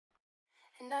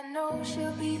I know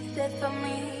she'll be the death of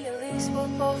me, at least we'll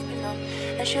both be numb.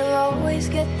 And she'll always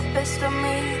get the best of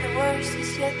me, the worst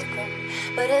is yet to come.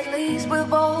 But at least we'll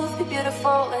both be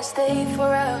beautiful and stay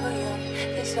forever young.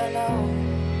 This I know,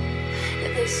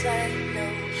 yeah, this I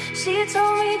know. She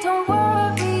told me don't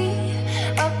worry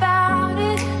about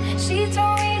it. She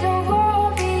told me don't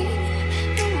worry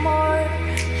no more.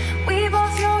 We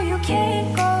both know you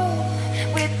can't go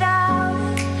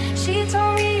without it. She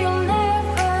told me you'll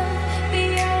never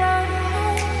be alone.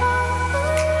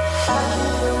 I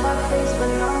can feel my face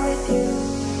when I'm with you,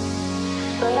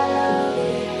 but I love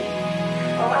it.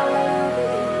 Oh, I love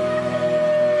it.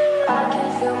 I can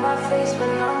feel my face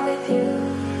when I'm with you,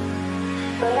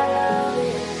 but I love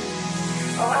it.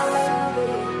 Oh, I love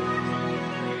it.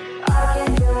 I can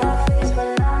feel my face when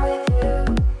I'm with you,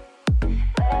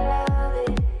 but I love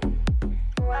it.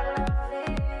 Oh, I love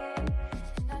it.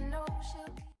 And I know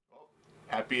she'll be.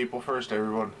 Happy April 1st,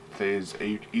 everyone. Today is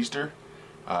Easter.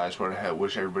 I just want to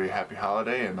wish everybody a happy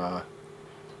holiday and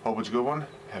hope it's a good one.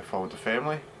 Have fun with the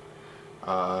family.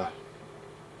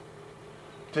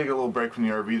 Take a little break from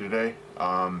the RV today.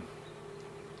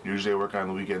 Usually I work on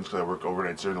the weekends because I work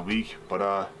overnights during the week.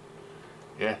 But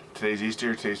yeah, today's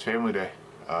Easter. Today's family day.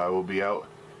 We'll be out.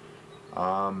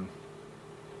 I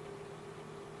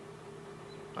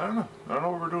don't know. I don't know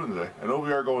what we're doing today. I know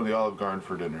we are going to the Olive Garden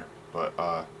for dinner, but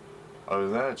other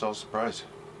than that, it's all a surprise.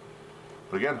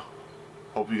 But again,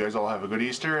 hope you guys all have a good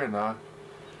Easter, and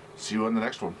see you on the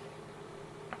next one.